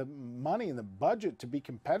have the money and the budget to be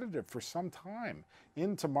competitive for some time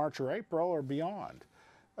into March or April or beyond.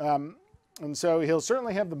 And so he'll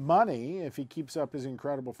certainly have the money if he keeps up his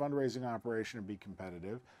incredible fundraising operation to be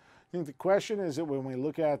competitive. I think the question is that when we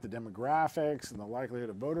look at the demographics and the likelihood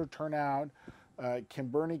of voter turnout, can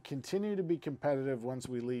Bernie continue to be competitive once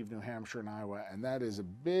we leave New Hampshire and Iowa? And that is a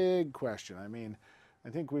big question. I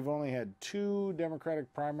think we've only had 2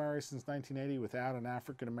 Democratic primaries since 1980 without an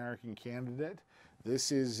African-American candidate.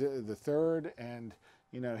 This is the third, and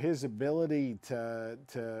his ability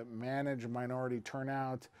to manage minority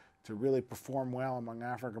turnout, to really perform well among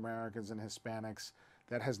African Americans and Hispanics,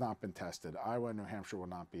 that has not been tested. Iowa and New Hampshire will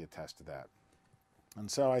not be a test of that.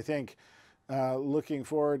 And so I think looking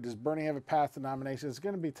forward, does Bernie have a path to nomination? It's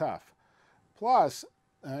going to be tough. Plus,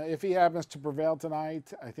 if he happens to prevail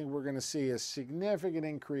tonight, I think we're going to see a significant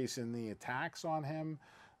increase in the attacks on him.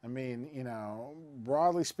 I mean,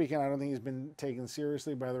 broadly speaking, I don't think he's been taken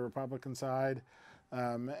seriously by the Republican side.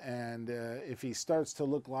 And if he starts to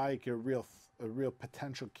look like a real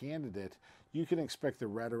potential candidate, you can expect the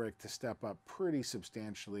rhetoric to step up pretty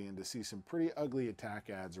substantially and to see some pretty ugly attack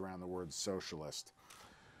ads around the word socialist.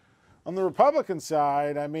 On the Republican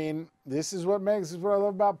side, I mean, this is what I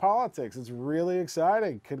love about politics. It's really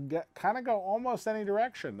exciting. Could kind of go almost any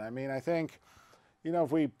direction. I mean, I think,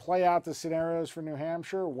 if we play out the scenarios for New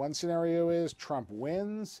Hampshire, one scenario is Trump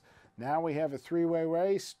wins. Now we have a three-way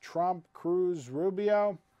race, Trump, Cruz,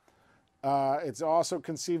 Rubio. It's also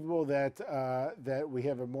conceivable that we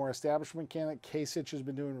have a more establishment candidate. Kasich has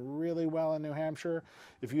been doing really well in New Hampshire.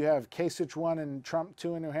 If you have Kasich 1 and Trump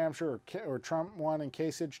 2 in New Hampshire, or Trump 1 and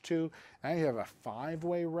Kasich 2, now you have a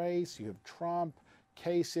five-way race. You have Trump,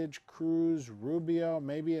 Kasich, Cruz, Rubio,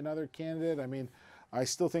 maybe another candidate. I mean, I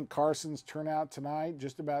still think Carson's turnout tonight,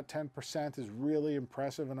 just about 10%, is really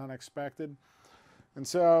impressive and unexpected. And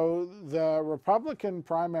so the Republican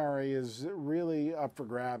primary is really up for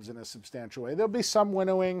grabs in a substantial way. There'll be some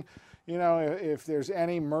winnowing. If there's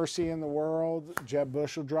any mercy in the world, Jeb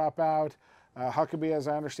Bush will drop out. Huckabee, as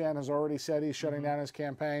I understand, has already said he's shutting down his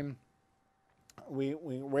campaign. We're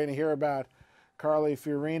waiting to hear about Carly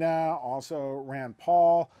Fiorina, also Rand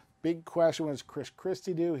Paul. Big question was Chris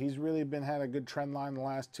Christie do. He's really had a good trend line the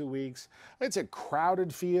last 2 weeks. It's a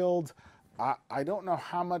crowded field. I don't know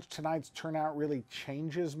how much tonight's turnout really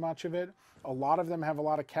changes much of it. A lot of them have a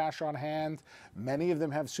lot of cash on hand. Many of them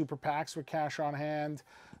have super PACs with cash on hand.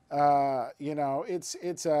 It's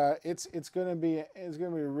going to be a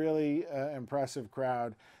really impressive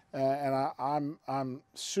crowd, and I'm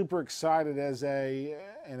super excited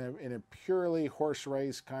in a purely horse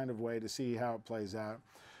race kind of way to see how it plays out.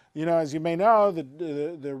 As you may know,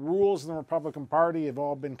 the rules in the Republican Party have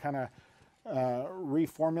all been kind of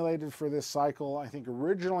reformulated for this cycle. I think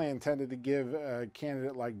originally intended to give a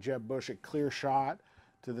candidate like Jeb Bush a clear shot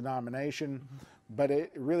to the nomination, but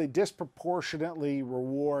it really disproportionately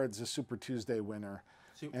rewards a Super Tuesday winner.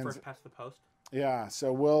 First past the post? Yeah,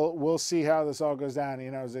 so we'll see how this all goes down.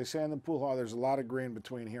 As they say in the pool hall, there's a lot of green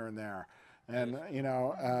between here and there. And,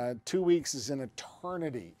 2 weeks is an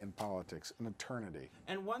eternity in politics, an eternity.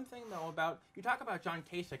 And one thing, though, you talk about John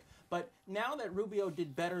Kasich, but now that Rubio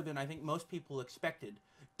did better than I think most people expected,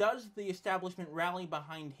 does the establishment rally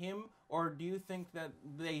behind him, or do you think that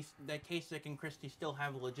Kasich and Christie still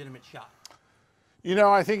have a legitimate shot?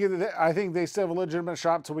 I think they still have a legitimate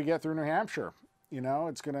shot till we get through New Hampshire.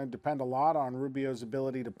 It's going to depend a lot on Rubio's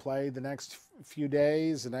ability to play the next few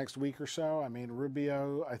days, the next week or so. I mean,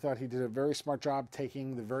 Rubio, I thought he did a very smart job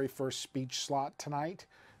taking the very first speech slot tonight.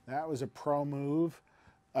 That was a pro move.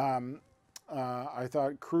 I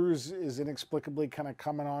thought Cruz is inexplicably kind of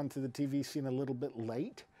coming on to the TV scene a little bit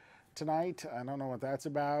late tonight. I don't know what that's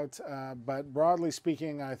about. But broadly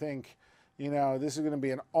speaking, I think, this is going to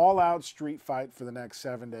be an all-out street fight for the next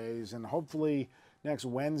 7 days, and hopefully next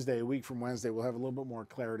Wednesday, a week from Wednesday, we'll have a little bit more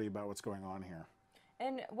clarity about what's going on here.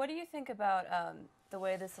 And what do you think about the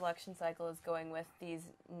way this election cycle is going with these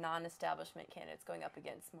non-establishment candidates going up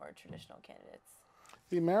against more traditional candidates?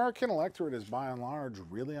 The American electorate is, by and large,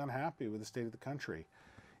 really unhappy with the state of the country.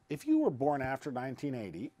 If you were born after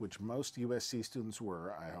 1980, which most USC students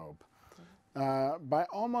were, I hope, by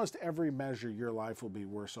almost every measure, your life will be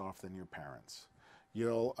worse off than your parents.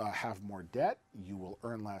 You'll have more debt. You will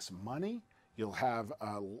earn less money. You'll have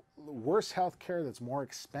worse health care that's more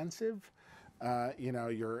expensive.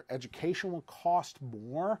 Your education will cost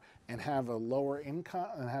more and have a lower income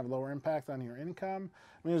and have lower impact on your income.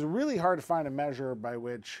 I mean, it's really hard to find a measure by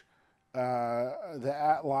which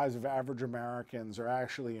the lives of average Americans are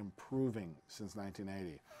actually improving since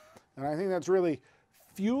 1980. And I think that's really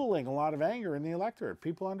fueling a lot of anger in the electorate.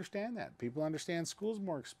 People understand that. People understand school's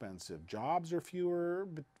more expensive. Jobs are few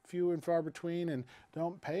and far between and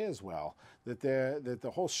don't pay as well. That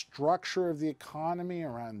the whole structure of the economy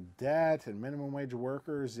around debt and minimum wage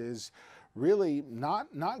workers is really not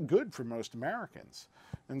good for most Americans.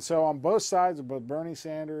 And so on both sides, of both Bernie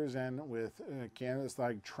Sanders and with candidates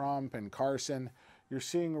like Trump and Carson, you're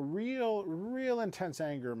seeing real intense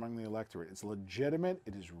anger among the electorate. It's legitimate.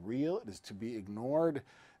 It is real. It is to be ignored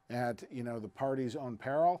at the party's own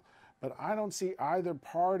peril. But I don't see either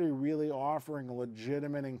party really offering a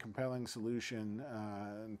legitimate and compelling solution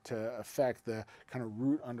to affect the kind of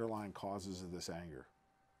root underlying causes of this anger.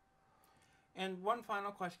 And one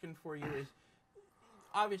final question for you is,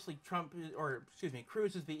 obviously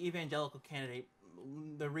Cruz is the evangelical candidate,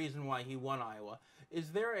 the reason why he won Iowa.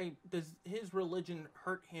 Does his religion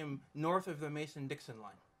hurt him north of the Mason-Dixon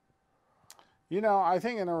line? You know, I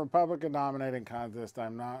think in a Republican nominating contest,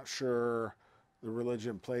 I'm not sure the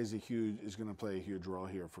religion is going to play a huge role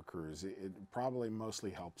here for Cruz. It probably mostly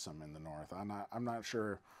helps him in the north. I'm not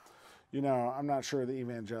sure. You know, I'm not sure the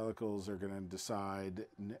evangelicals are going to decide.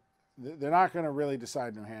 They're not going to really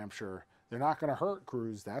decide New Hampshire. They're not going to hurt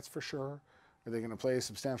Cruz, that's for sure. Are they going to play a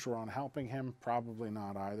substantial role in helping him? Probably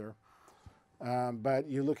not either. But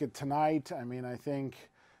you look at tonight, I mean, I think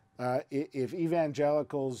if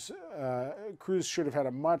evangelicals, Cruz should have had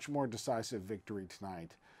a much more decisive victory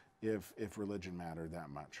tonight if religion mattered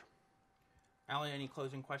that much. Allie, any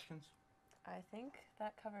closing questions? I think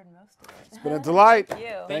that covered most of it. It's been a delight. Thank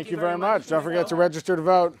you. Thank you very much. Don't forget to register to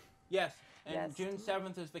vote. Yes. And June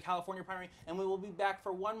 7th is the California primary, and we will be back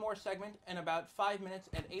for one more segment in about 5 minutes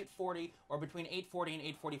at 8:40 or between 8:40 and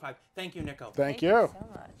 8:45. Thank you, Nicco. Thank you so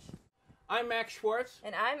much. I'm Max Schwartz.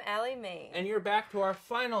 And I'm Allie May. And you're back to our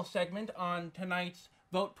final segment on tonight's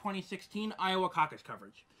Vote 2016 Iowa caucus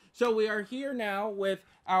coverage. So we are here now with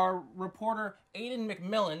our reporter, Aden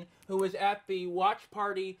MacMillan, who was at the watch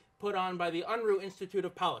party put on by the Unruh Institute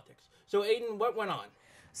of Politics. So Aden, what went on?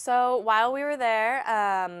 So while we were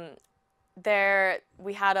there,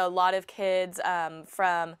 we had a lot of kids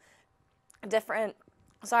from different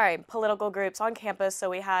political groups on campus. So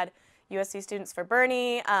we had USC Students for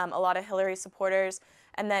Bernie, a lot of Hillary supporters,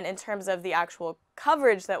 and then in terms of the actual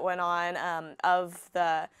coverage that went on of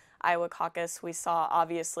the Iowa caucus, we saw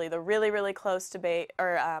obviously the really, really close debate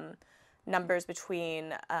or numbers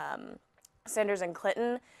between Sanders and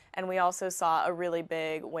Clinton, and we also saw a really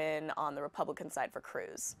big win on the Republican side for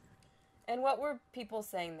Cruz. And what were people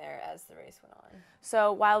saying there as the race went on?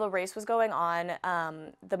 So while the race was going on,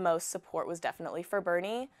 the most support was definitely for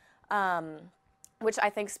Bernie, which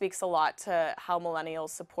I think speaks a lot to how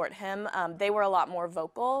millennials support him. They were a lot more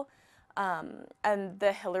vocal, and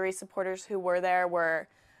the Hillary supporters who were there were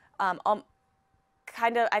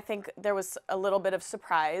kind of, I think there was a little bit of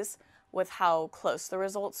surprise with how close the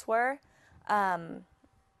results were.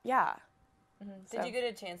 Yeah. Mm-hmm. Did you get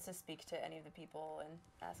a chance to speak to any of the people and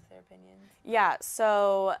ask their opinions? Yeah,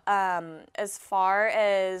 so as far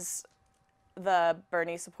as the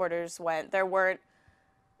Bernie supporters went, there were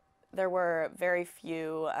very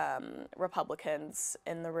few Republicans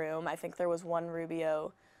in the room. I think there was one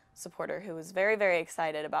Rubio supporter who was very, very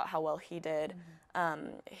excited about how well he did.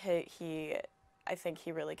 Mm-hmm. I think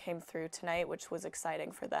he really came through tonight, which was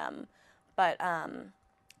exciting for them. But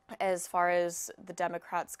as far as the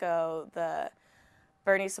Democrats go, the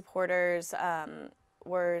Bernie supporters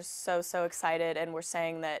were so excited and were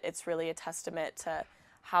saying that it's really a testament to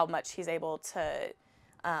how much he's able to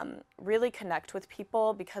really connect with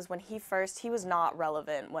people, because when he was not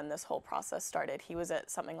relevant when this whole process started. He was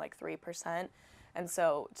at something like 3%. And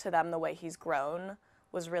so to them, the way he's grown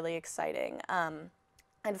was really exciting.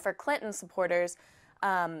 And for Clinton supporters,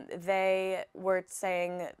 they were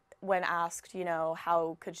saying, when asked,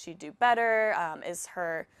 how could she do better?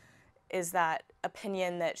 Is that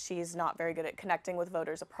opinion that she's not very good at connecting with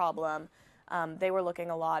voters a problem? They were looking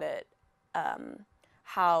a lot at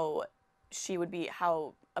how she would be,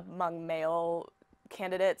 how among male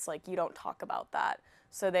candidates, like, you don't talk about that.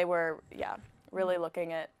 So they were, really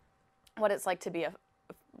looking at what it's like to be a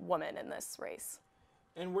woman in this race.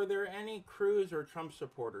 And were there any Cruz or Trump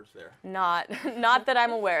supporters there? Not that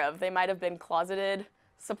I'm aware of. They might have been closeted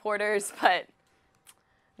supporters, but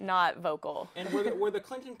not vocal. And were the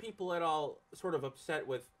Clinton people at all sort of upset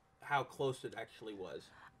with how close it actually was?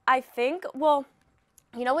 I think, well,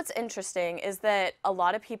 what's interesting is that a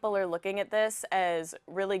lot of people are looking at this as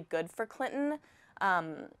really good for Clinton,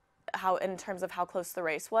 how in terms of how close the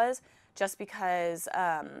race was, just because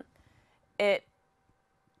it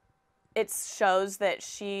shows that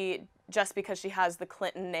just because she has the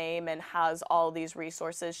Clinton name and has all these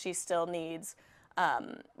resources, she still needs,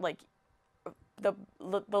 the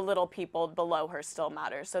little people below her still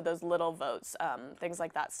matter. So those little votes, things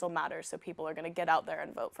like that still matter. So people are going to get out there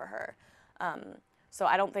and vote for her. So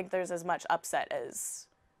I don't think there's as much upset as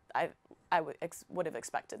I would have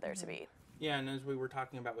expected there to be. Yeah, and as we were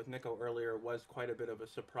talking about with Nicco earlier, it was quite a bit of a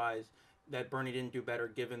surprise that Bernie didn't do better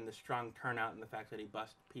given the strong turnout and the fact that he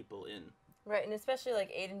bussed people in. Right, and especially like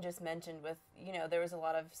Aden just mentioned with, there was a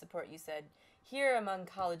lot of support, you said, here among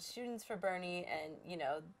college students for Bernie, and,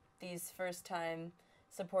 these first-time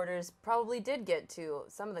supporters probably did get to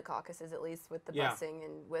some of the caucuses, at least with the busing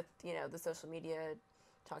and with, you know, the social media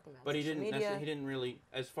talking about. But he didn't. Media. He didn't really,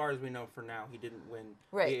 as far as we know for now, he didn't win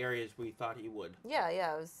the areas we thought he would. Yeah,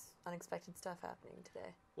 it was unexpected stuff happening today.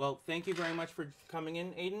 Well, thank you very much for coming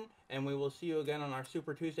in, Aden, and we will see you again on our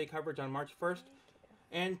Super Tuesday coverage on March 1st.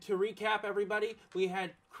 And to recap, everybody, we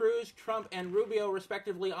had Cruz, Trump, and Rubio,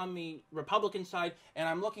 respectively, on the Republican side. And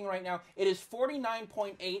I'm looking right now. It is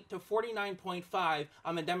 49.8 to 49.5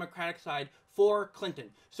 on the Democratic side for Clinton.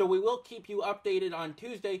 So we will keep you updated on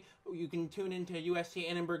Tuesday. You can tune into USC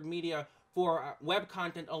Annenberg Media for web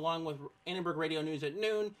content along with Annenberg Radio News at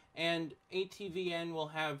noon. And ATVN will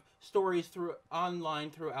have stories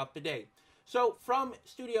online throughout the day. So from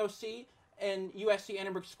Studio C and USC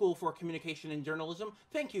Annenberg School for Communication and Journalism,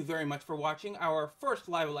 thank you very much for watching our first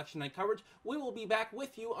live election night coverage. We will be back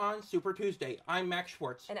with you on Super Tuesday. I'm Max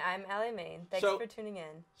Schwartz. And I'm Allie Main. Thanks for tuning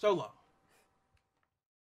in. So long.